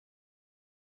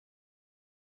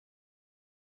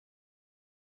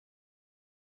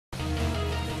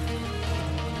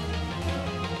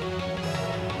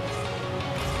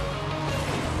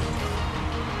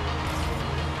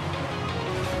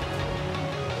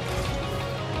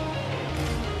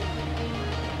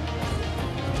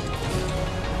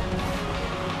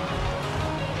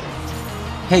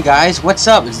Hey guys, what's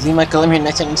up? It's Lee Michael here,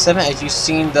 1997. As you've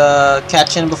seen the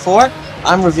caption before,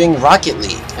 I'm reviewing Rocket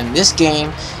League, and this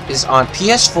game is on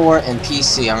PS4 and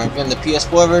PC. I'm reviewing the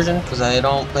PS4 version because I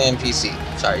don't play on PC.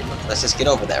 Sorry, let's just get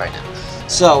over that right now.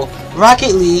 So,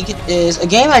 Rocket League is a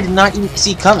game I did not even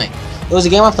see coming. It was a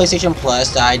game on PlayStation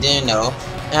Plus that I didn't know,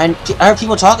 and I heard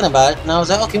people talking about it, and I was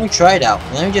like, oh, can we try it out?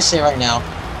 And let me just say right now,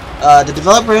 the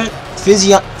developer,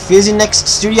 Physinex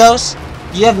Studios,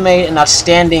 you have made an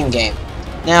outstanding game.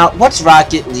 Now, what's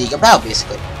Rocket League about,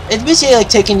 basically? It's basically like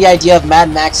taking the idea of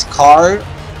Mad Max car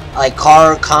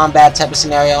combat type of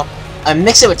scenario, and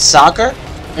mix it with soccer,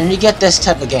 and you get this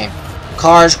type of game.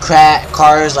 Cars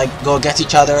like go against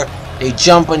each other, they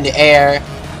jump in the air,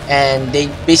 and they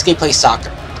basically play soccer.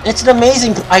 And it's an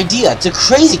amazing idea, it's a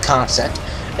crazy concept,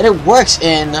 and it works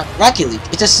in Rocket League.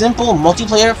 It's a simple,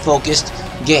 multiplayer-focused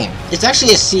game. It's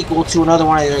actually a sequel to another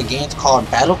one of their games called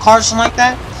Battle Cars, something like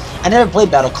that. I never played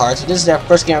Battle Cards, so this is their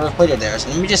first game I ever played of theirs.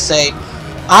 And let me just say,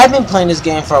 I've been playing this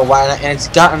game for a while now, and it's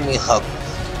gotten me hooked.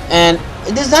 And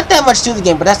there's not that much to the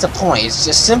game, but that's the point. It's just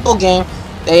a simple game.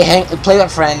 They play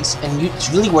with friends, and it's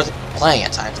really worth playing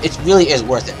at times. It really is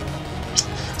worth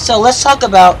it. So let's talk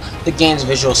about the game's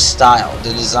visual style,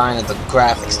 the design of the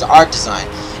graphics, the art design.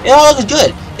 It all looks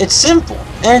good. It's simple,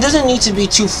 and it doesn't need to be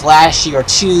too flashy or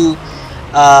too,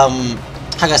 how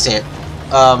can I say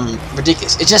it,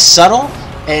 ridiculous. It's just subtle.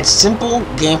 And it's simple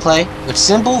gameplay with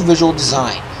simple visual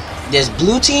design. There's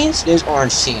blue teams, there's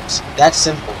orange teams. That's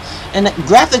simple. And the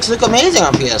graphics look amazing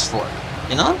on PS4.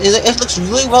 You know, it looks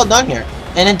really well done here.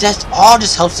 And it just all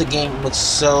helps the game look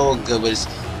so good with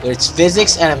its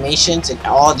physics, animations, and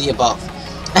all the above.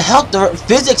 And the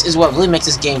physics is what really makes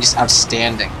this game just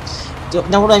outstanding.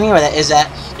 Now, what I mean by that is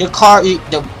that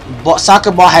the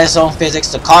soccer ball has its own physics,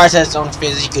 the cars has its own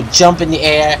physics. You could jump in the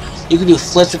air, you can do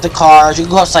flips with the cars, you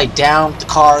can go upside down with the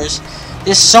cars.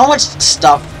 There's so much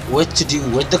stuff to do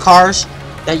with the cars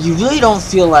that you really don't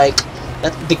feel like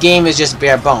that the game is just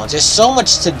bare bones. There's so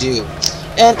much to do,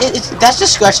 and that's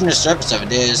just scratching the surface of it.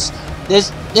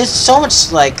 There's so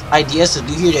much like ideas to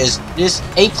do here. There's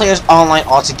 8 players online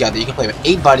altogether. You can play with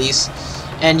 8 buddies.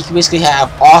 And you can basically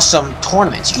have awesome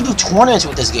tournaments. You can do tournaments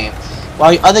with this game.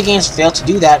 While other games fail to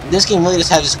do that, this game really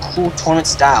just has this cool tournament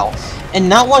style. And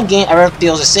not one game ever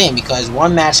feels the same, because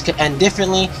one match could end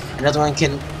differently, another one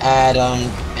can end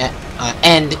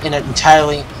in an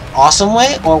entirely awesome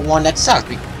way, or one that sucks.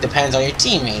 It depends on your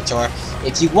teammates, or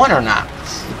if you won or not.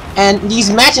 And these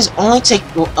matches only take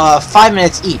 5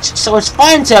 minutes each, so it's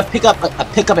fine to pick up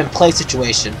and play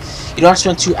situation. You don't have to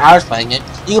spend 2 hours playing it.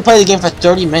 You can play the game for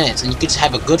 30 minutes, and you can just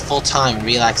have a good full time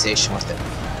relaxation with it.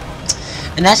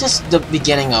 And that's just the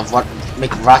beginning of what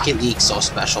makes Rocket League so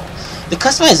special. The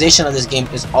customization of this game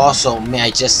is also, may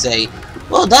I just say,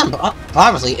 well done.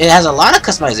 Obviously, it has a lot of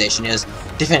customization. It has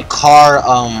different car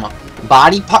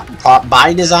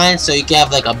body design, so you can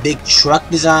have like a big truck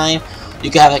design.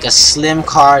 You can have like a slim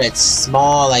car that's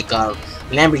small, like a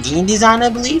Lamborghini design, I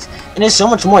believe. And there's so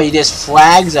much more. There's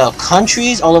flags of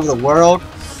countries all over the world.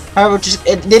 However,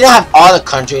 they don't have all the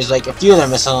countries. Like a few of them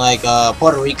are missing, like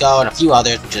Puerto Rico and a few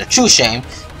others, which is a true shame.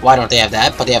 Why don't they have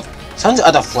that? But they have tons of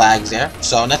other flags there,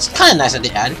 so that's kind of nice that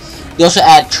they add. They also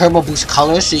add turbo boost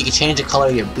colors, so you can change the color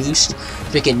of your boost,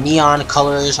 make it neon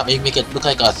colors, or you can make it look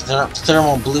like a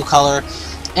thermal blue color,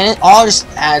 and it all just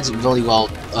adds really well.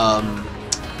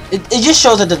 It just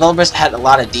shows that developers had a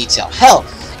lot of detail. Hell,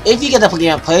 if you get the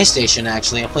game on PlayStation,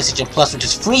 actually, on PlayStation Plus, which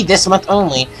is free this month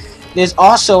only, there's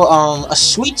also a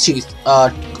Sweet Tooth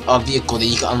vehicle that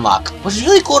you can unlock, which is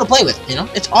really cool to play with. You know,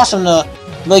 it's awesome to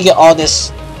really get all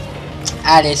this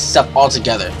added stuff all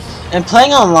together. And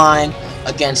playing online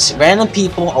against random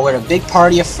people or with a big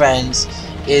party of friends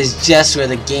is just where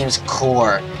the game's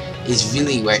core is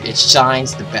really where it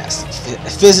shines the best.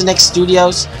 Physinex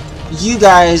Studios, you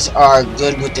guys are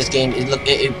good with this game.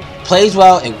 It plays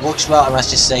well, it works well. I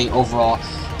must just say, overall,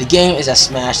 the game is a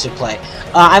smash to play.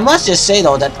 I must just say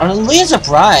though that I'm a little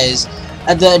surprised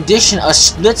at the addition of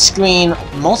split-screen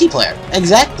multiplayer.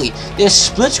 Exactly, there's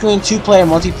split-screen 2-player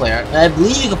multiplayer, and I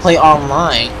believe you can play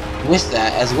online with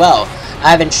that as well.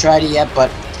 I haven't tried it yet,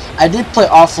 but I did play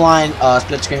offline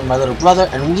split-screen with my little brother,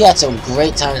 and we had some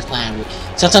great times playing.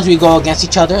 Sometimes we go against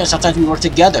each other, and sometimes we work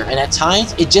together, and at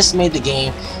times it just made the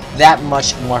game that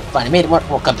much more fun. It made it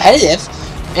more competitive,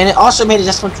 and it also made it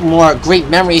just much more great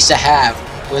memories to have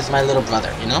with my little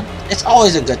brother. You know, it's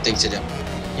always a good thing to do.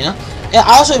 You know, yeah.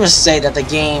 I also must say that the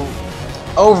game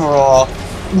overall,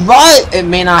 while it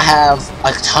may not have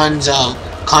like tons of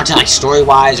content like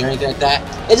story-wise or anything like that,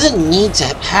 it doesn't need to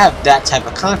have that type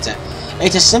of content.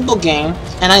 It's a simple game,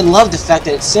 and I love the fact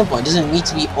that it's simple. It doesn't need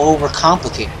to be over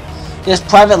complicated. There's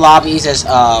private lobbies, there's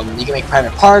you can make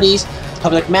private parties,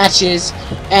 public matches,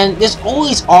 and there's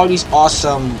always all these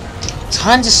awesome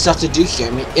tons of stuff to do here.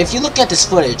 I mean, if you look at this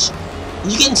footage,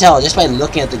 you can tell just by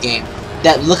looking at the game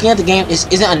that looking at the game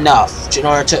isn't enough in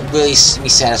order to really be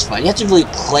satisfied. You have to really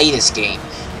play this game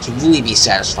to really be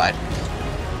satisfied.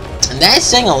 And that is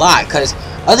saying a lot, because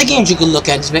other games you can look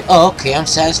at and just be like, oh, okay, I'm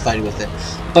satisfied with it.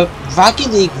 But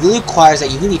Rocket League really requires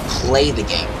that you really play the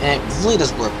game, and it really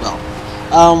does work well.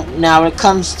 Now, when it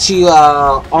comes to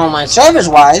online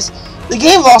servers-wise, the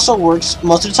game also works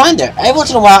most of the time there. Every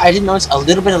once in a while, I did notice a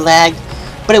little bit of lag,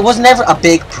 but it was never a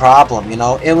big problem, you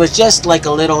know? It was just like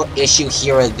a little issue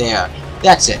here or there.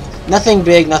 That's it. Nothing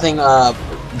big, nothing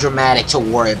dramatic to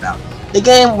worry about. The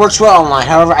game works well online.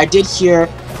 However, I did hear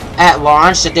at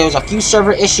launch that there was a few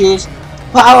server issues.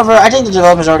 But however, I think the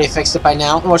developers already fixed it by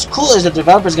now. And what's cool is the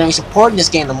developers going to be supporting this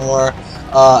game the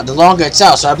longer it's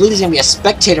out. So I believe there's going to be a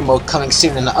spectator mode coming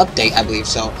soon in the update, I believe.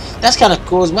 So that's kind of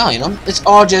cool as well, you know? It's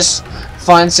all just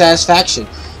fun satisfaction.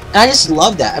 And I just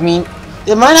love that. I mean,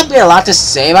 there might not be a lot to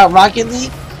say about Rocket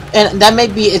League, and that may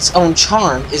be its own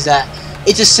charm, is that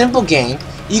it's a simple game.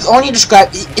 You can only describe,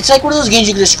 it's like one of those games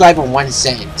you can describe in one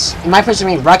sentence. In my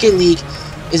personal opinion, Rocket League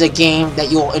is a game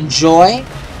that you'll enjoy,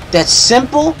 that's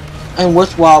simple and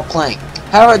worthwhile playing.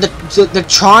 However, the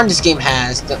charm this game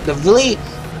has, the really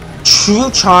true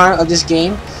charm of this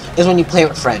game, is when you play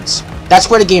with friends. That's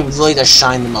where the game really does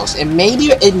shine the most. It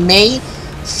may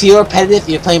feel repetitive if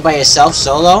you're playing by yourself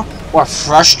solo, or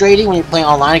frustrating when you're playing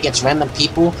online against random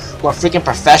people who are freaking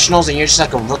professionals and you're just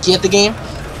like a rookie at the game.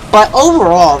 But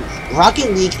overall,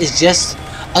 Rocket League is just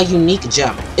a unique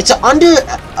gem. It's an not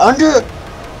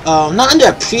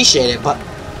underappreciated, but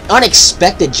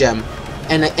unexpected gem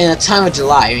in a time of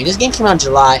July. I mean, this game came out in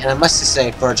July, and I must just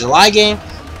say, for a July game,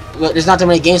 there's not that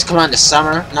many games coming out in the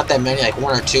summer, not that many, like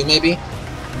one or two maybe.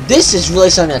 This is really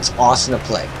something that's awesome to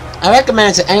play. I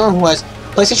recommend it to anyone who has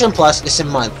PlayStation Plus this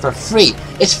month for free.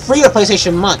 It's free with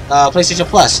PlayStation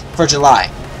Plus for July.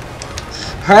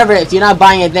 However, if you're not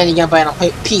buying it then, you're gonna buy it on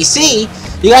PC,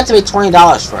 you have to pay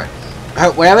 $20 for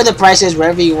it. Whatever the price is,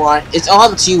 whatever you want, it's all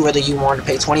up to you whether you want to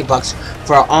pay $20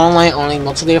 for an online-only,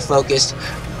 multiplayer-focused,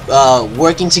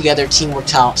 working together, teamwork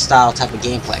style type of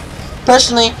gameplay.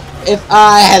 Personally, if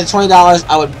I had $20,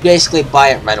 I would basically buy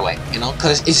it right away, you know,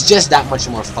 because it's just that much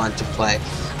more fun to play.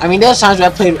 I mean, there's times where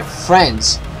I played with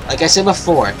friends, like I said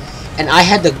before, and I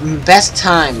had the best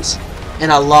times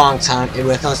in a long time when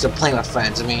it comes to playing with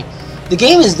friends. I mean, the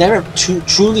game is never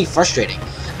truly frustrating.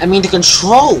 I mean, the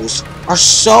controls are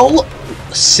so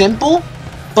simple,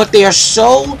 but there's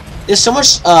so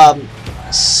much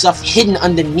stuff hidden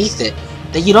underneath it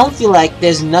that you don't feel like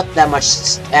there's not that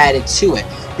much added to it.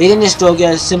 They didn't just throw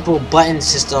together simple button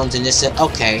systems and just said,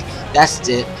 okay, that's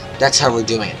it, that's how we're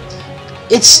doing it.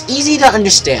 It's easy to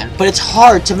understand, but it's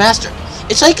hard to master.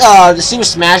 It's like the Super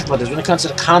Smash Brothers when it comes to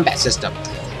the combat system.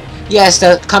 Yes,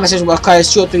 the combat system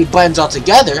requires 2 or 3 buttons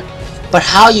altogether, but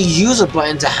how you use the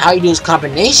buttons and how you do those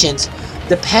combinations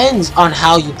depends on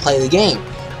how you play the game.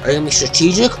 Are you going to be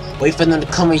strategic, wait for them to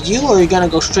come at you, or are you going to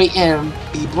go straight in and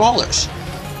be brawlers?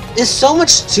 There's so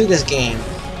much to this game,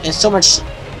 and so much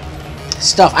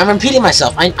stuff. I'm repeating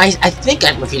myself. I think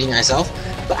I'm repeating myself,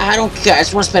 but I don't care. I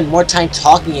just want to spend more time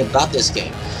talking about this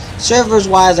game. Servers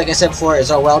wise, like I said before, is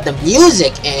well. The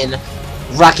music in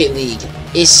Rocket League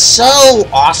is so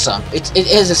awesome. It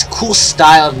is this cool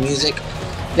style of music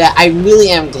that I really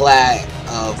am glad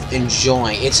of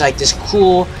enjoying. It's like this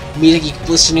cool music you can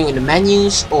listen to in the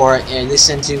menus or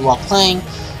listen to while playing.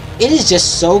 It is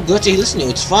just so good to listen to.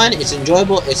 It's fun, it's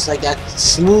enjoyable, it's like that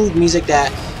smooth music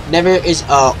that never is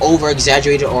over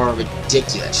exaggerated or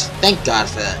ridiculous. Thank God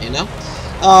for that, you know?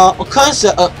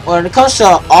 When it comes to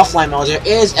offline mode, there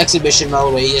is exhibition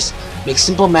mode where you just make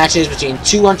simple matches between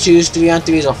 2-on-2s,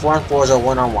 3-on-3s, or 4-on-4s,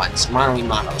 or 1-on-1s,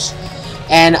 monos.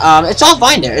 And it's all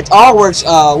fine there. It all works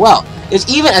well. There's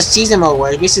even a season mode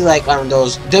where it's basically like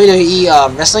those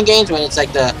WWE wrestling games when it's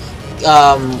like the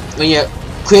when you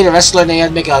create a wrestler and then you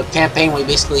have to make a campaign where you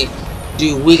basically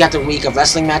do week after week of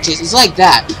wrestling matches. It's like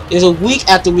that. There's a week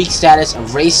after week status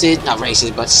of not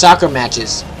races, but soccer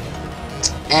matches.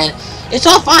 And it's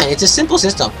all fine. It's a simple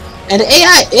system. And the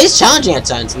AI is challenging at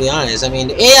times, to be honest. I mean,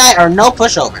 the AI are no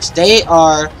pushovers. They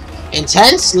are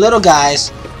intense little guys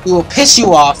who will piss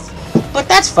you off. But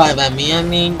that's fine by me. I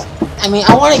mean,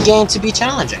 I want a game to be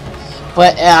challenging,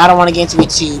 but I don't want a game to be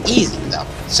too easy, though.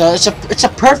 So it's a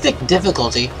perfect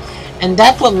difficulty, and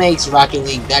that's what makes Rocket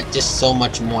League that just so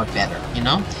much more better, you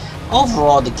know?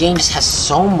 Overall, the game just has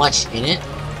so much in it.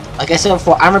 Like I said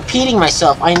before, I'm repeating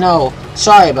myself, I know,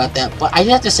 sorry about that, but I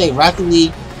have to say Rocket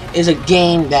League is a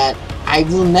game that I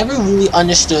will never really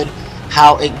understood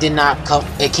how it did not come.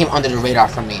 It came under the radar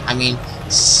for me. I mean,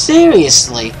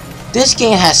 seriously, this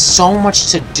game has so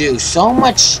much to do, so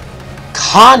much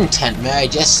content, may I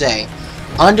just say,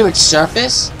 under its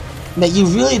surface, that you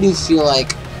really do feel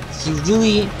like you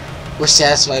really were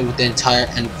satisfied with the entire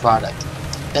end product.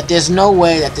 That there's no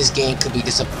way that this game could be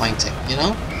disappointing, you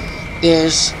know?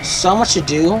 There's so much to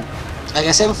do. Like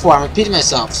I said before, I'm repeating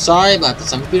myself. Sorry about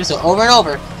this. I'm repeating myself over and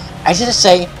over. I should just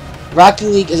say, Rocket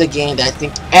League is a game that I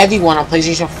think everyone on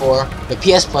PlayStation 4, the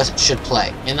PS Plus, should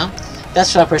play, you know?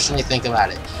 That's what I personally think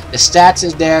about it. The stats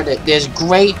is there. There's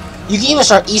great. You can even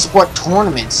start esport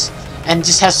tournaments and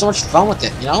just have so much fun with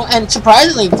it, you know? And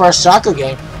surprisingly, for a soccer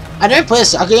game, I never played a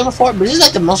soccer game before, but this is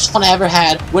like the most fun I ever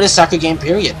had with a soccer game,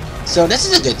 period. So this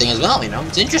is a good thing as well, you know?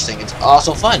 It's interesting. It's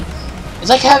also fun. It's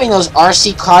like having those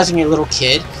RC cars when you're a little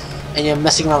kid, and you're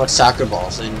messing around with soccer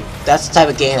balls, and that's the type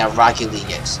of game that Rocket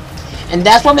League is. And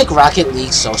that's what makes Rocket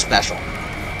League so special.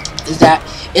 Is that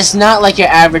it's not like your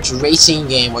average racing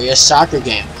game or your soccer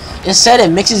game. Instead,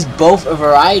 it mixes both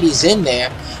varieties in there,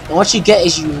 and what you get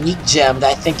is a unique gem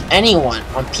that I think anyone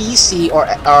on PC or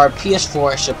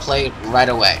PS4 should play right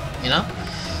away, you know?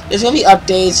 There's going to be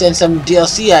updates and some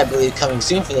DLC, I believe, coming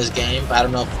soon for this game, but I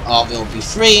don't know if all of it will be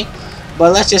free.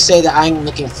 But let's just say that I'm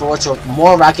looking forward to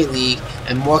more Rocket League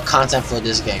and more content for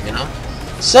this game, you know?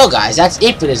 So guys, that's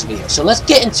it for this video. So let's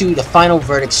get into the final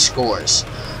verdict scores.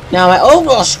 Now, my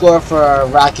overall score for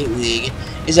Rocket League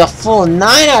is a full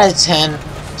 9 out of 10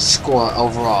 score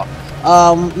overall.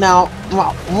 Now,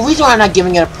 the reason why I'm not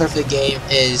giving it a perfect game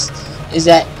is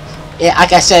that,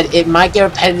 like I said, it might get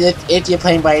repetitive if you're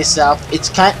playing by yourself. It's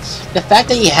the fact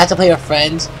that you have to play with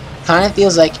friends kind of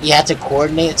feels like you have to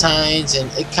coordinate at times,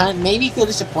 and it kind of maybe feel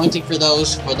disappointing for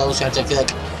those who have to feel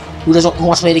like who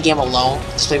wants to play the game alone,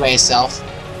 just play by yourself.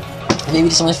 Maybe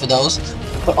this one's for those.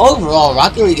 But overall,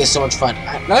 Rocket League is so much fun.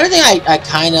 Another thing I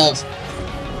kind of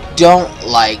don't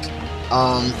like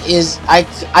is I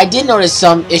did notice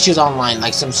some issues online,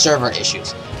 like some server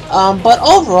issues. But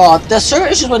overall, the server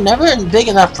issues were never a big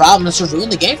enough problem to ruin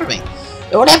the game for me.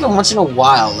 It would happen once in a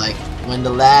while, like when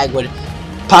the lag would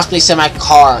possibly send my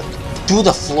car through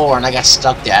the floor and I got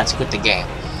stuck there. I had to quit the game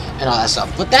and all that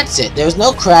stuff. But that's it. There was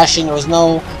no crashing. There was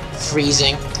no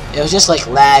freezing. It was just like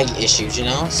lag issues, you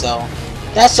know? So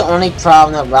that's the only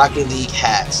problem that Rocket League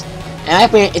has. And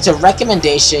it's a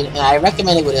recommendation, and I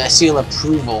recommend it with a seal of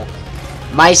approval.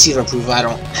 My seal of approval, I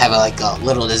don't have a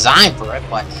little design for it,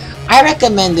 but I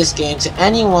recommend this game to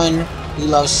anyone who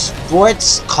loves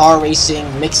sports, car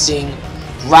racing, mixing,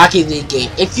 Rocket League game.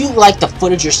 If you like the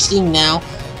footage you're seeing now,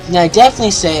 then I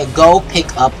definitely say go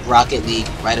pick up Rocket League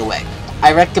right away.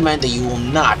 I recommend that you will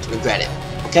not regret it.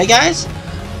 Okay, guys?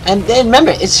 And then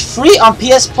remember, it's free on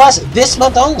PS Plus this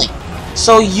month only.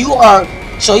 So you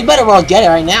better well get it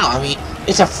right now. I mean,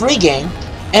 it's a free game.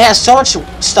 It has so much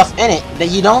stuff in it that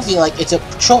you don't feel like it's a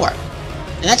chore.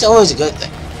 And that's always a good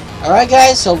thing. Alright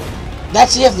guys, so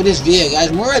that's it for this video,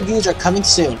 guys. More reviews are coming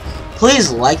soon.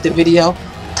 Please like the video,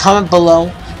 comment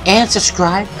below, and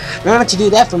subscribe. Remember to do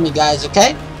that for me, guys,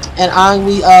 okay? And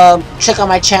check out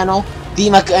my channel,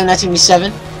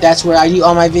 TheMichaelM1977. That's where I do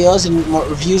all my videos, and more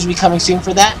reviews will be coming soon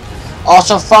for that.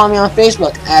 Also, follow me on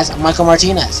Facebook as Michael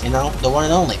Martinez, you know, the one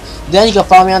and only. Then you can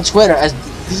follow me on Twitter as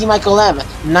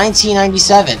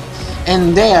TheMichaelM1997.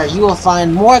 And there you will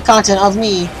find more content of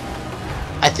me,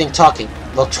 I think, talking,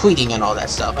 well, tweeting and all that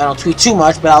stuff. I don't tweet too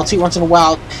much, but I'll tweet once in a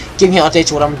while, giving you updates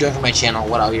of what I'm doing for my channel,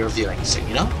 what I'll be reviewing soon,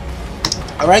 you know?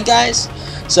 Alright, guys?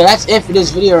 So that's it for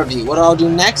this video review. What I'll do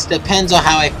next depends on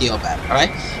how I feel about it,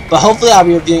 alright? But hopefully I'll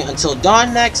be reviewing Until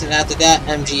Dawn next, and after that,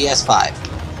 MGS5.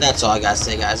 That's all I gotta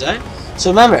say, guys, alright? So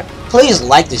remember, please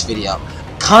like this video,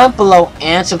 comment below,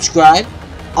 and subscribe.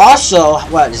 Also,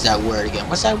 what is that word again?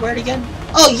 What's that word again?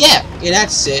 Oh, yeah,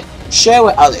 that's it. Share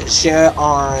with others. Share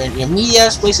on your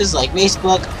media places like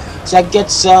Facebook, so I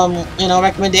get some, you know,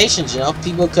 recommendations, you know?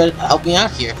 People could help me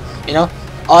out here, you know?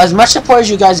 As much support as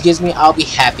you guys gives me, I'll be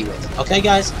happy with it. Okay,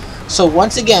 guys? So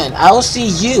once again, I will see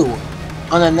you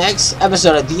on the next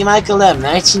episode of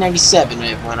TheMichaelM1997,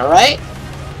 everyone, alright?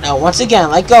 Now, once again,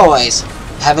 like always,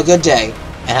 have a good day,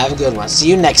 and have a good one. See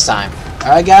you next time.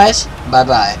 Alright, guys?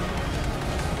 Bye-bye.